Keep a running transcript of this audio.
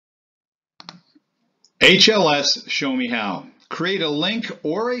HLS Show Me How. Create a link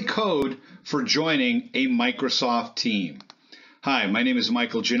or a code for joining a Microsoft team. Hi, my name is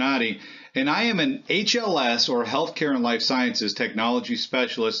Michael Giannotti, and I am an HLS or Healthcare and Life Sciences Technology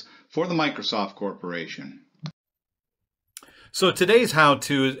Specialist for the Microsoft Corporation. So today's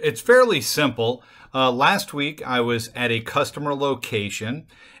how-to, it's fairly simple. Last week I was at a customer location,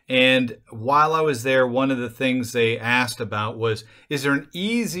 and while I was there, one of the things they asked about was, is there an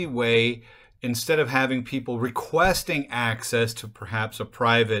easy way, instead of having people requesting access to perhaps a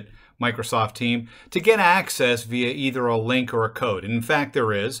private Microsoft team, to get access via either a link or a code? And in fact,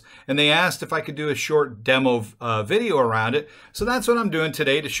 there is. And they asked if I could do a short demo video around it. So that's what I'm doing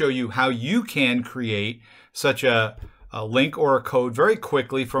today, to show you how you can create such a link or a code very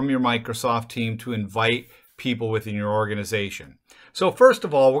quickly from your Microsoft team to invite people within your organization. So first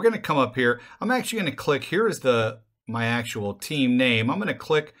of all, we're going to come up here. I'm actually going to click, here's my actual team name. I'm going to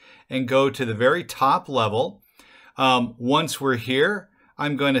click and go to the very top level. Once we're here,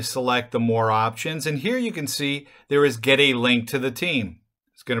 I'm going to select the more options. And here you can see there is get a link to the team.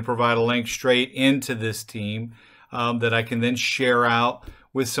 It's going to provide a link straight into this team that I can then share out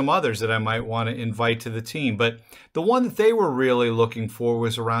with some others that I might want to invite to the team. But the one that they were really looking for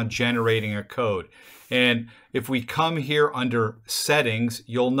was around generating a code. And if we come here under settings,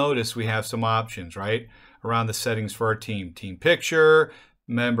 you'll notice we have some options, right? Around the settings for our team. Team picture,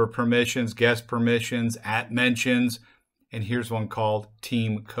 member permissions, guest permissions, @mentions, and here's one called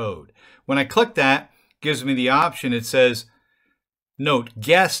team code. When I click that, it gives me the option. It says, note,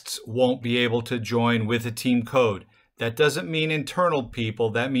 guests won't be able to join with a team code. That doesn't mean internal people.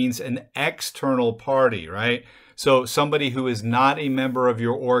 That means an external party, right? So somebody who is not a member of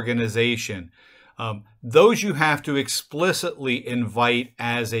your organization. Those you have to explicitly invite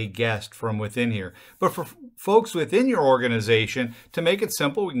as a guest from within here. But for folks within your organization, to make it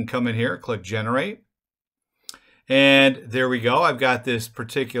simple, we can come in here, click generate. And there we go. I've got this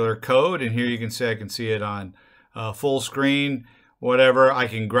particular code, and here you can see, I can see it on full screen, whatever. I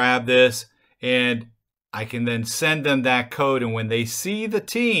can grab this and I can then send them that code. And when they see the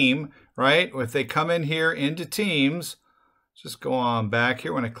team, right, if they come in here into Teams, just go on back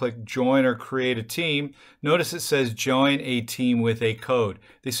here. When I click join or create a team, notice it says join a team with a code.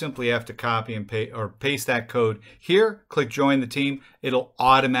 They simply have to copy and paste that code here, click join the team. It'll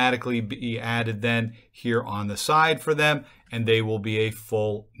automatically be added then here on the side for them, and they will be a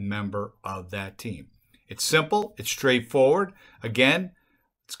full member of that team. It's simple, it's straightforward. Again,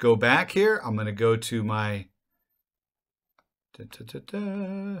 let's go back here. I'm going to go to my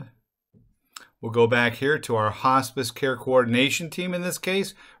We'll go back here to our hospice care coordination team. In this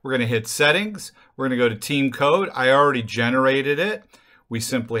case, we're going to hit settings. We're going to go to team code. I already generated it. We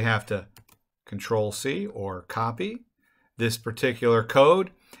simply have to Control-C or copy this particular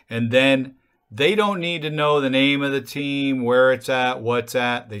code. And then they don't need to know the name of the team, where it's at, what's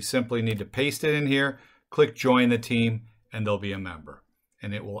at. They simply need to paste it in here, click join the team, and they'll be a member.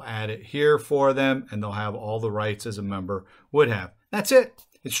 And it will add it here for them, and they'll have all the rights as a member would have. That's it.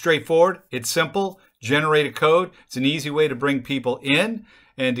 It's straightforward. It's simple. Generate a code. It's an easy way to bring people in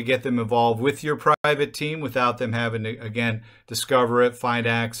and to get them involved with your private team without them having to, again, discover it, find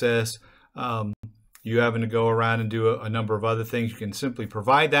access. You having to go around and do a number of other things. You can simply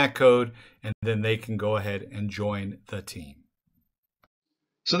provide that code, and then they can go ahead and join the team.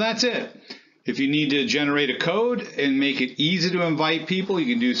 So that's it. If you need to generate a code and make it easy to invite people,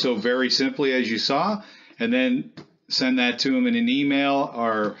 you can do so very simply, as you saw, and then send that to them in an email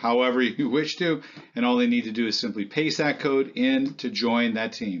or however you wish to, and all they need to do is simply paste that code in to join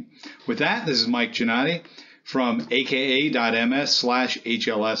that team. With that, this is Mike Giannotti from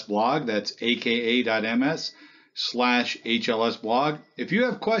aka.ms/HLS blog. That's aka.ms/HLS blog. If you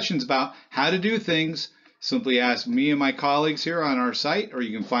have questions about how to do things, simply ask me and my colleagues here on our site, or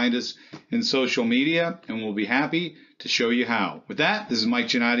you can find us in social media, and we'll be happy to show you how. With that, this is Mike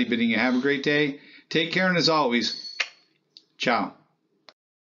Giannotti bidding you have a great day. Take care, and as always, ciao.